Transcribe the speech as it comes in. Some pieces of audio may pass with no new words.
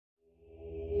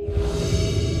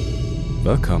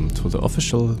Welcome to the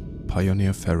official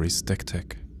Pioneer Faeries deck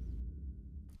tech.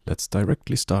 Let's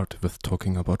directly start with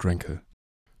talking about Rankle.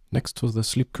 Next to the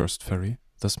Sleep-Cursed Fairy,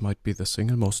 this might be the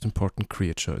single most important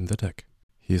creature in the deck.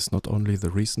 He is not only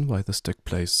the reason why this deck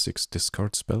plays 6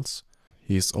 discard spells,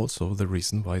 he is also the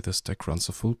reason why this deck runs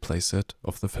a full playset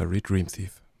of the Faerie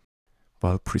Dreamthief.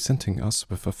 While presenting us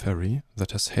with a fairy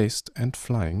that has haste and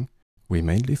flying, we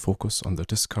mainly focus on the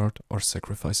discard or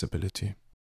sacrifice ability.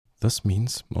 This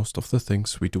means most of the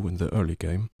things we do in the early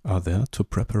game are there to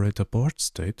prepare a board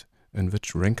state in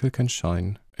which Rankle can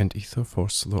shine and either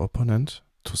force the opponent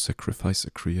to sacrifice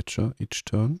a creature each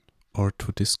turn or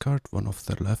to discard one of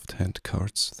the left-hand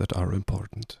cards that are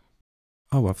important.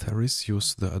 Our fairies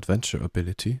use the adventure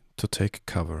ability to take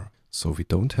cover, so we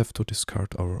don't have to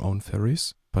discard our own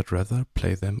fairies, but rather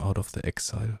play them out of the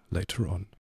exile later on.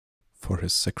 For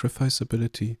his sacrifice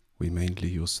ability, we mainly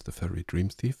use the Faerie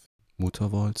Dreamthief,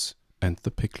 Mutavaults, and the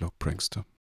Picklock Prankster.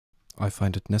 I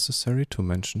find it necessary to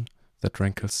mention that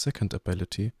Rankle's second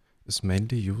ability is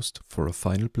mainly used for a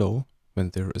final blow when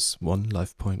there is 1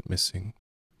 life point missing.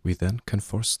 We then can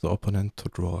force the opponent to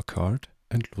draw a card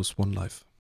and lose 1 life.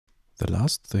 The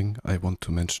last thing I want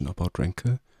to mention about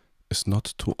Rankle is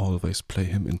not to always play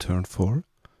him in turn 4,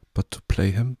 but to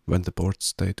play him when the board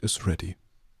state is ready.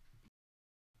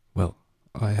 Well,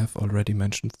 I have already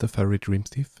mentioned the Faerie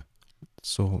Dreamthief,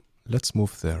 so let's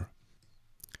move there.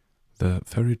 The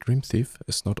Faerie Dreamthief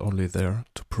is not only there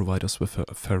to provide us with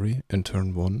a fairy in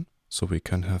turn 1, so we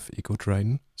can have Ego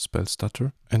Drain, Spell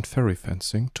Stutter and Fairy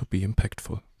Fencing to be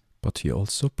impactful, but he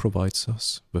also provides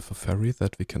us with a fairy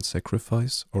that we can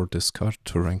sacrifice or discard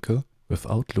to Rankle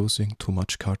without losing too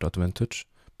much card advantage,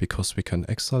 because we can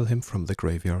exile him from the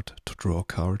graveyard to draw a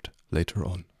card later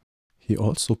on. He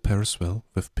also pairs well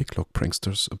with Picklock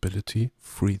Prankster's ability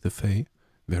Free the Fae,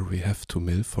 where we have to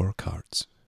mill 4 cards.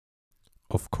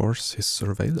 Of course, his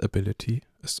Surveil ability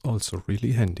is also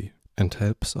really handy and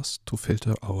helps us to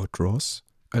filter our draws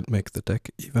and make the deck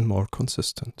even more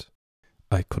consistent.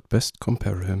 I could best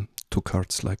compare him to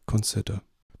cards like Consider,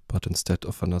 but instead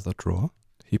of another draw,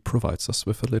 he provides us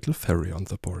with a little fairy on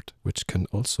the board, which can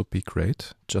also be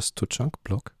great just to chunk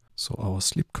block, so our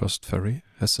Sleep-Cursed Fairy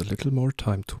has a little more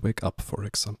time to wake up, for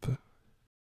example.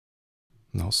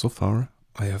 Now so far,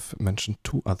 I have mentioned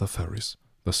 2 other fairies,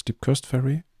 the Sleep-Cursed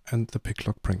Fairy and the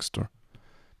Picklock Prankster.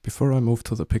 Before I move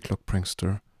to the Picklock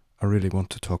Prankster, I really want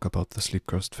to talk about the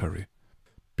Sleep-Cursed Fairy,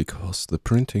 because the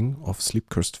printing of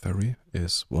Sleep-Cursed Fairy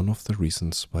is one of the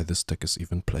reasons why this deck is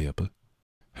even playable.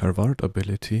 Her Ward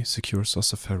ability secures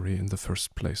us a fairy in the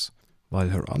first place, while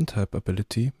her untap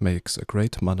ability makes a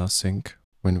great mana sink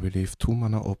when we leave 2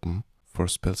 mana open for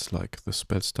spells like the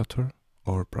Spell Stutter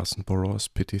or Brazzen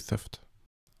Pity Theft.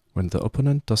 When the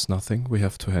opponent does nothing we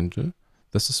have to handle,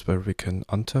 this is where we can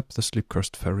untap the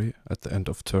Sleep-Cursed Fairy at the end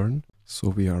of turn, so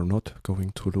we are not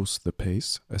going to lose the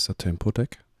pace as a tempo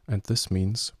deck, and this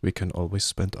means we can always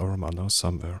spend our mana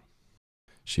somewhere.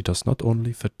 She does not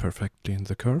only fit perfectly in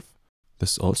the curve,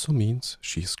 this also means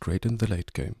she is great in the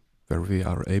late game, where we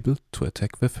are able to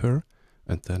attack with her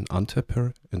and then untap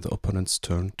her in the opponent's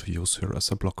turn to use her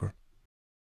as a blocker.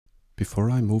 Before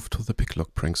I move to the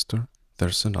Picklock Prankster,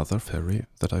 there's another fairy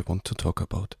that I want to talk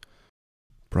about.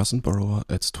 Brazzen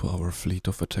adds to our fleet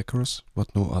of attackers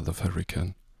what no other fairy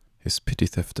can. His Pity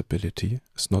Theft ability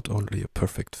is not only a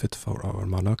perfect fit for our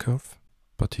mana curve,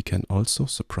 but he can also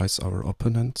surprise our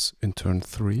opponents in turn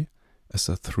 3 as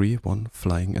a 3/1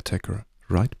 flying attacker,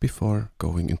 right before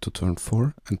going into turn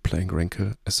 4 and playing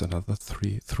Rankle as another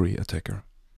 3/3 attacker.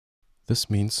 This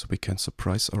means we can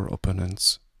surprise our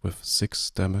opponents with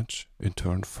 6 damage in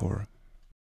turn 4.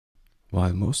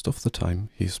 While most of the time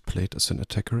he is played as an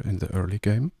attacker in the early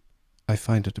game, I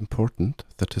find it important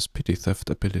that his Pity Theft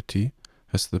ability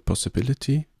has the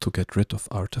possibility to get rid of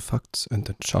artifacts and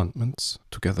enchantments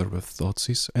together with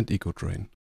Thoughtseize and Ego Drain.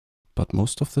 But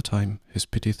most of the time his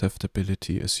Pity Theft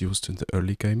ability is used in the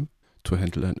early game to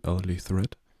handle an early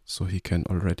threat, so he can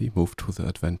already move to the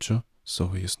adventure, so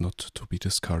he is not to be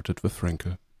discarded with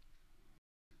Rankle.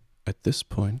 At this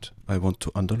point I want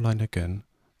to underline again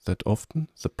that often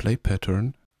the play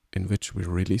pattern in which we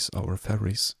release our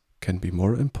fairies can be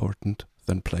more important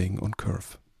than playing on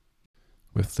curve.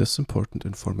 With this important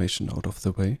information out of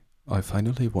the way, I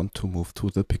finally want to move to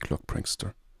the Picklock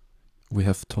Prankster. We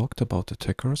have talked about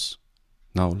attackers,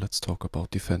 now let's talk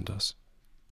about defenders.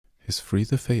 His Free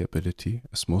the Fae ability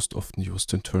is most often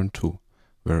used in turn 2,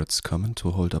 where it's common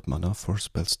to hold up mana for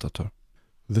Spell Stutter.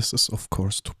 This is of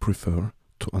course to prefer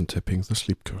to untapping the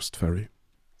Sleep-Cursed Fairy.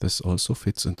 This also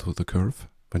fits into the curve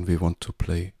when we want to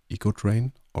play Ego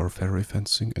Drain or Fairy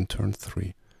Fencing in turn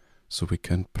 3, so we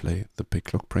can play the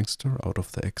Picklock Prankster out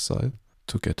of the exile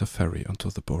to get a Faerie onto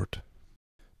the board.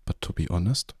 But to be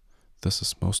honest, this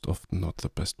is most often not the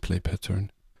best play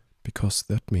pattern, because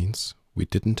that means we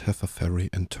didn't have a Faerie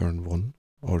in turn 1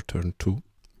 or turn 2,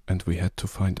 and we had to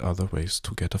find other ways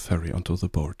to get a Faerie onto the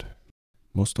board.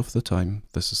 Most of the time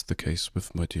this is the case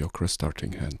with mediocre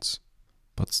starting hands,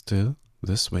 but still,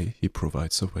 this way he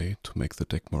provides a way to make the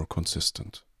deck more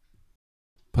consistent.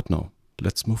 But now,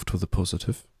 let's move to the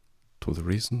positive, to the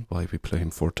reason why we play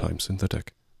him 4 times in the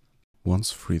deck.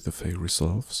 Once Free the Fae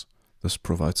resolves, this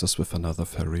provides us with another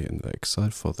Faerie in the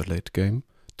exile for the late game,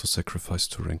 to sacrifice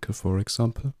to Rankle for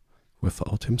example,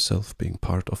 without himself being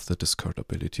part of the discard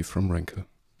ability from Rankle.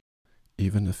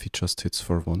 Even if he just hits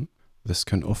for 1, this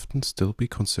can often still be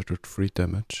considered free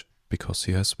damage, because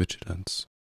he has Vigilance.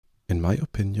 In my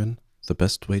opinion, the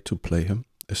best way to play him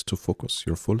is to focus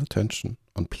your full attention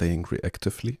on playing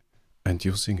reactively and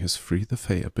using his Free the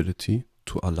Fae ability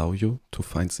to allow you to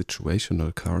find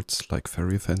situational cards like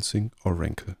Faerie Fencing or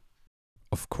Rankle.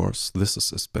 Of course, this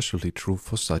is especially true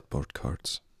for sideboard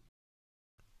cards.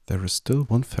 There is still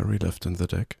one Faerie left in the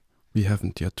deck we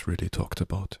haven't yet really talked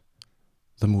about,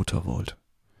 the Mutavault.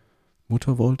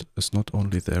 Mutavault is not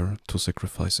only there to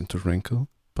sacrifice into Rankle,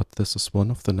 but this is one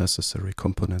of the necessary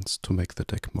components to make the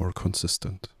deck more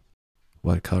consistent.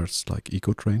 While cards like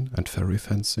Ego Drain and Faerie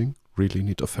Fencing really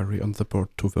need a Faerie on the board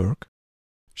to work,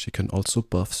 she can also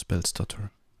buff Spell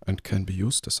Stutter and can be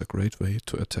used as a great way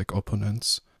to attack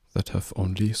opponents that have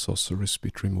only sorcery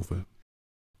speed removal.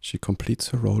 She completes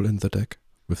her role in the deck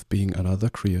with being another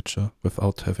creature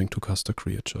without having to cast a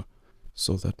creature,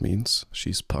 so that means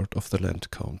she's part of the land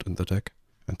count in the deck,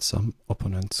 and some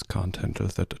opponents can't handle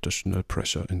that additional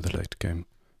pressure in the late game,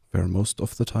 where most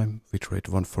of the time we trade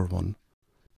 1 for 1,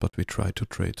 but we try to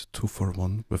trade 2 for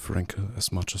 1 with Rankle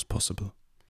as much as possible.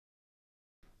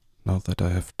 Now that I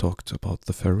have talked about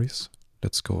the Faeries,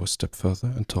 let's go a step further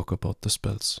and talk about the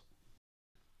spells.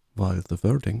 While the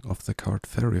wording of the card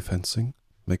Faerie Fencing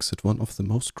makes it one of the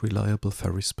most reliable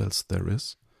Faerie spells there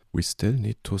is, we still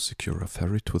need to secure a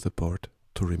Faerie to the board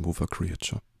to remove a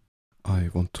creature. I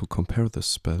want to compare this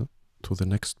spell to the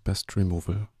next best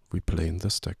removal we play in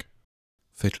this deck,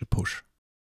 Fatal Push.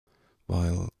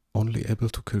 While only able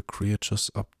to kill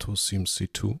creatures up to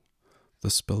CMC 2, the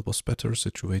spell was better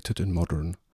situated in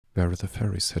Modern, where the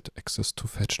Faeries had access to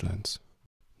fetch lands.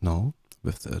 Now,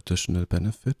 with the additional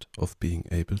benefit of being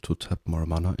able to tap more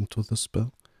mana into the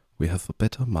spell, we have a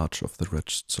better March of the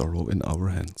Wretched Sorrow in our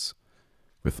hands.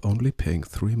 With only paying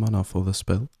 3 mana for the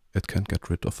spell, it can get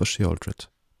rid of a Sheoldred,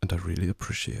 and I really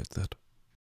appreciate that.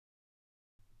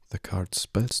 The card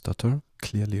Spell Stutter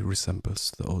clearly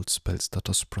resembles the old Spell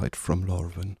Stutter sprite from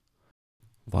Lorwyn.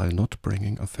 While not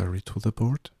bringing a Faerie to the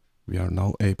board, we are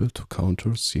now able to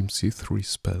counter CMC 3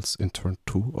 spells in turn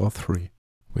 2 or 3,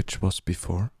 which was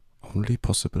before only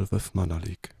possible with Mana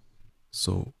Leak.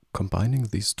 So combining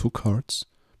these 2 cards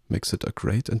makes it a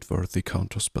great and worthy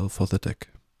counterspell for the deck.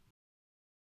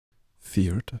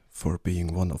 Feared for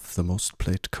being one of the most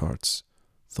played cards,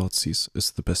 Thoughtseize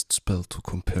is the best spell to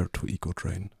compare to Ego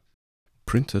Drain.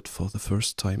 Printed for the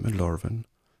first time in Lorwyn,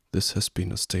 this has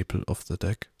been a staple of the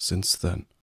deck since then.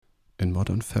 In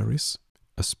modern Faeries,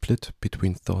 a split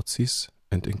between Thoughtseize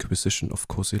and Inquisition of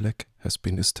Kozilek has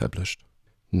been established.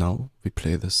 Now we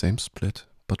play the same split,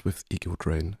 but with Ego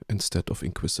Drain instead of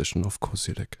Inquisition of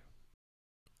Kozilek.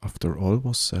 After all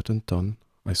was said and done,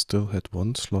 I still had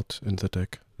 1 slot in the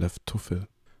deck left to fill.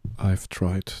 I've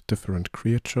tried different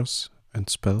creatures and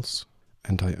spells,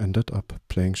 and I ended up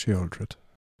playing Sheoldred.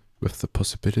 With the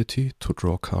possibility to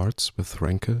draw cards with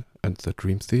Rankle and the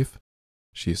Dreamthief,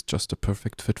 she is just a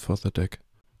perfect fit for the deck,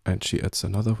 and she adds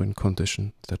another win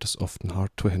condition that is often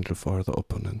hard to handle for other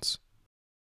opponents.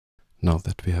 Now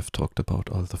that we have talked about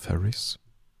all the Faeries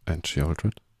and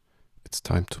Sheoldred, it's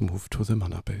time to move to the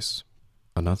Manabase,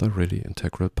 another really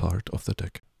integral part of the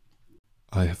deck.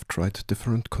 I have tried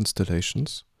different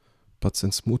constellations, but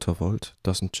since Mutavault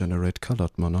doesn't generate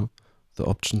colored mana, the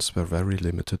options were very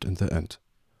limited in the end.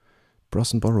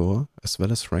 Brazzen Borrower, as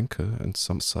well as Rankle and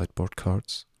some sideboard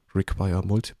cards, require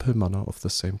multiple mana of the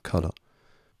same color,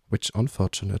 which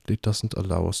unfortunately doesn't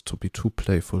allow us to be too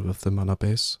playful with the mana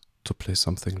base, to play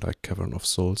something like Cavern of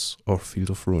Souls or Field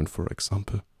of Ruin for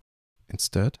example.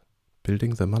 Instead,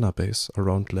 building the mana base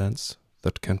around lands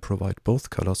that can provide both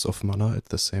colors of mana at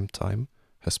the same time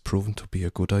has proven to be a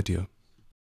good idea.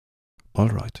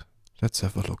 Alright, let's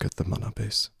have a look at the mana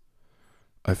base.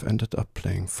 I've ended up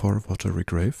playing 4 Watery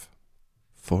Grave,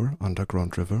 4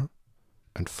 Underground River,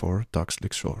 and 4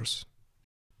 Darkslick Shores.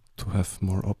 To have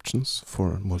more options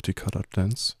for multicolored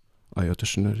lands, I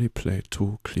additionally play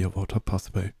 2 Clearwater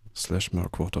Pathway /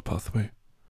 Murkwater Pathway.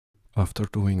 After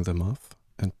doing the math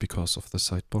and because of the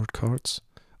sideboard cards,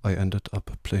 I ended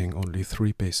up playing only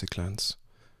 3 basic lands,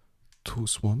 2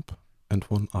 swamp and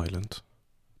 1 island.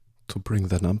 To bring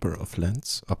the number of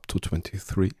lands up to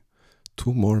 23,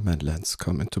 2 more man lands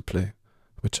come into play,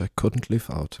 which I couldn't leave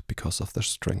out because of their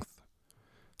strength.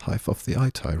 Hive of the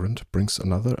Eye Tyrant brings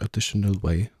another additional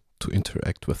way to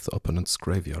interact with the opponent's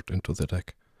graveyard into the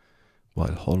deck,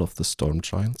 while Hall of the Storm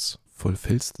Giants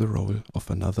fulfills the role of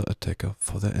another attacker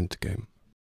for their endgame.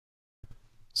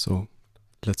 So,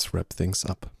 let's wrap things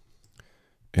up.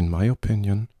 In my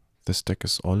opinion, this deck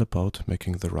is all about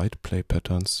making the right play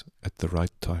patterns at the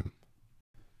right time.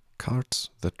 Cards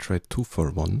that trade 2 for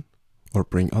 1 or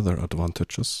bring other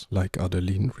advantages, like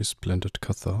Adeline, Resplendent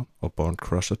Cathar or Born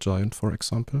Crusher Giant for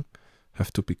example,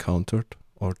 have to be countered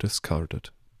or discarded,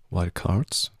 while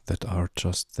cards that are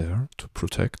just there to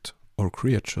protect or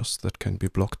creatures that can be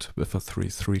blocked with a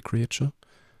 3/3 creature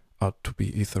are to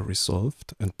be either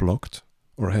resolved and blocked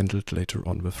or handled later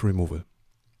on with removal.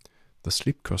 The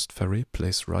Sleep-Cursed Faerie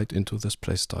plays right into this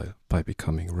playstyle by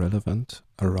becoming relevant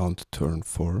around turn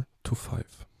 4 to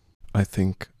 5. I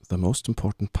think the most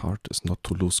important part is not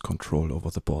to lose control over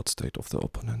the board state of the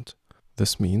opponent.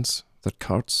 This means that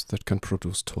cards that can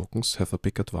produce tokens have a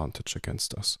big advantage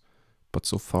against us, but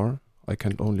so far I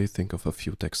can only think of a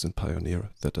few decks in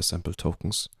Pioneer that assemble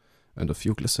tokens, and a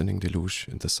few Glistening Deluge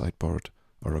in the sideboard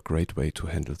are a great way to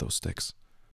handle those decks.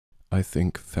 I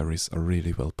think Faeries are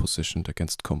really well positioned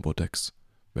against combo decks,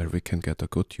 where we can get a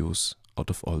good use out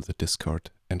of all the discard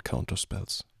and counter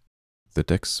spells. The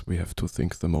decks we have to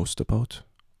think the most about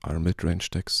are mid-range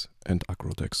decks and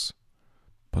aggro decks,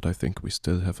 but I think we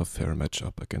still have a fair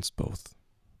matchup against both.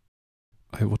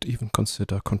 I would even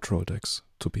consider control decks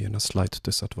to be in a slight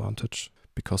disadvantage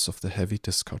because of the heavy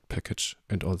discard package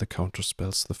and all the counter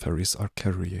spells the Faeries are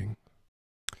carrying.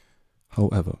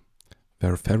 However,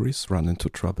 where Faeries run into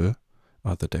trouble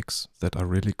are the decks that are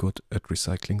really good at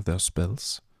recycling their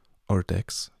spells, or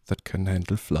decks that can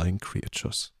handle flying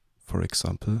creatures, for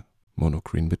example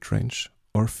mono-green midrange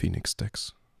or Phoenix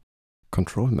decks.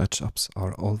 Control matchups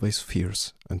are always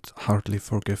fierce and hardly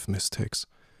forgive mistakes,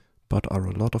 but are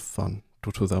a lot of fun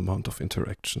due to the amount of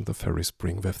interaction the Faeries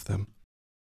bring with them.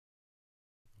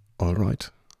 Alright,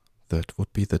 that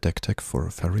would be the deck tech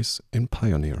for Faeries in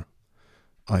Pioneer.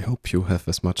 I hope you have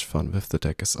as much fun with the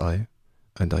deck as I,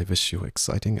 and I wish you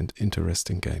exciting and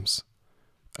interesting games.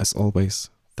 As always,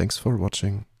 thanks for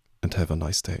watching and have a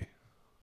nice day.